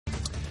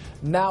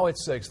Now at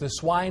 6, the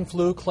swine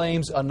flu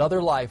claims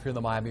another life here in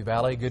the Miami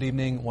Valley. Good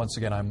evening. Once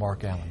again, I'm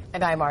Mark Allen.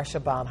 And I'm Marcia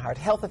Bonhart.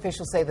 Health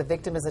officials say the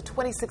victim is a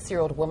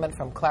 26-year-old woman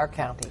from Clark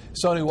County.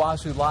 Sonu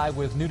Wasu live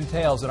with new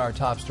details in our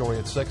top story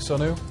at 6.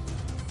 Sonu?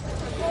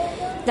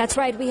 That's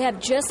right. We have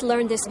just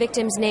learned this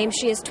victim's name.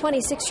 She is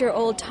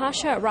 26-year-old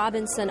Tasha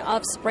Robinson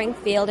of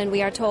Springfield, and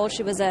we are told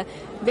she was a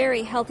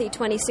very healthy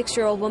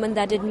 26-year-old woman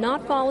that did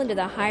not fall into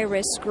the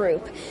high-risk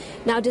group.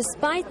 Now,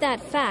 despite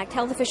that fact,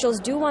 health officials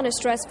do want to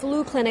stress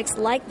flu clinics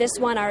like this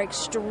one are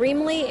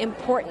extremely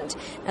important.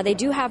 Now, they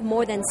do have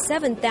more than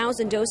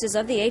 7,000 doses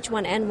of the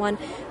H1N1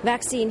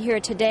 vaccine here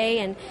today,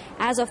 and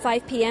as of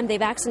 5 p.m., they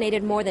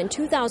vaccinated more than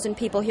 2,000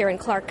 people here in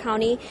Clark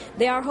County.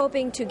 They are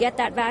hoping to get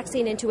that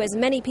vaccine into as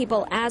many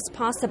people as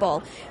possible.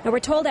 Now, we're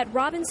told that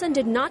Robinson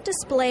did not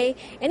display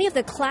any of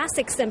the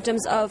classic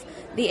symptoms of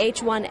the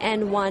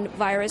H1N1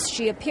 virus.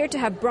 She appeared to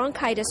have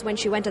bronchitis when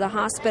she went to the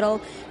hospital.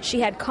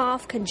 She had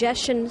cough,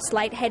 congestion,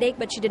 slight headache,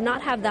 but she did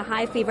not have the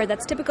high fever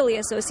that's typically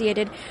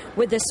associated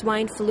with the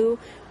swine flu.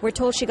 We're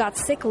told she got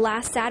sick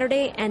last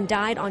Saturday and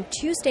died on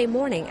Tuesday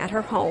morning at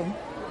her home.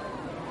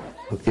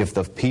 If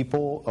the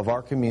people of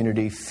our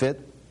community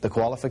fit the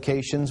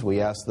qualifications,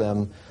 we ask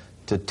them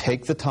to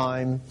take the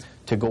time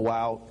to go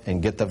out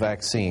and get the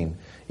vaccine.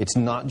 It's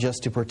not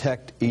just to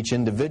protect each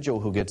individual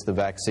who gets the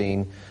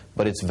vaccine,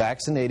 but it's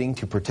vaccinating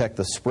to protect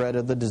the spread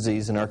of the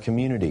disease in our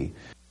community.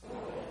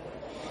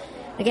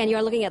 Again,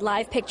 you're looking at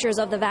live pictures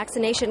of the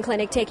vaccination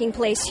clinic taking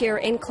place here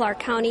in Clark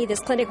County. This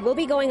clinic will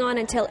be going on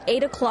until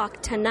 8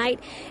 o'clock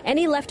tonight.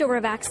 Any leftover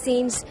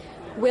vaccines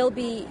will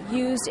be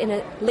used in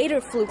a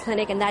later flu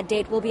clinic, and that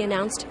date will be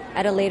announced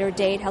at a later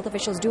date. Health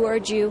officials do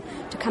urge you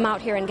to come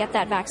out here and get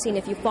that vaccine.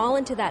 If you fall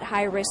into that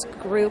high-risk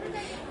group,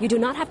 you do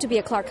not have to be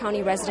a Clark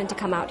County resident to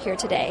come out here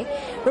today.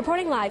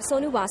 Reporting live,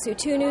 Sonu Wasu,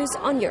 2 News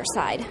on your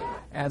side.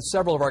 And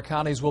several of our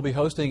counties will be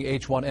hosting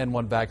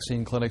H1N1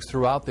 vaccine clinics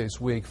throughout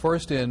this week.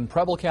 First, in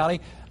Preble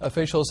County,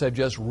 officials have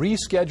just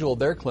rescheduled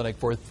their clinic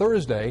for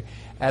Thursday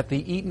at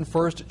the Eaton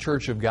First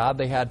Church of God.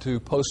 They had to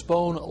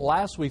postpone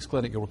last week's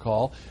clinic, you'll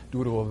recall,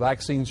 due to a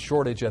vaccine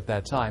shortage at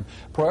that time.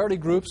 Priority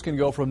groups can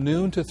go from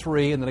noon to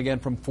 3 and then again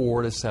from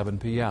 4 to 7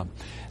 p.m.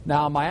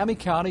 Now, Miami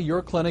County,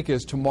 your clinic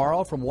is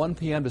tomorrow from 1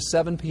 p.m. to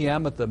 7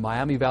 p.m. at the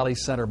Miami Valley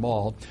Center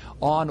Mall.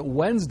 On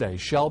Wednesday,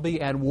 Shelby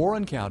and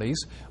Warren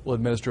counties will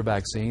administer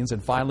vaccines.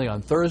 And finally,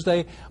 on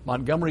Thursday,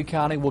 Montgomery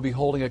County will be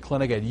holding a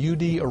clinic at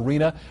UD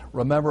Arena.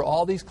 Remember,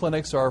 all these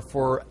clinics are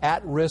for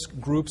at-risk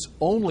groups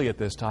only at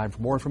this time.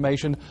 For more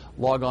information,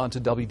 log on to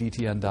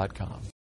WDTN.com.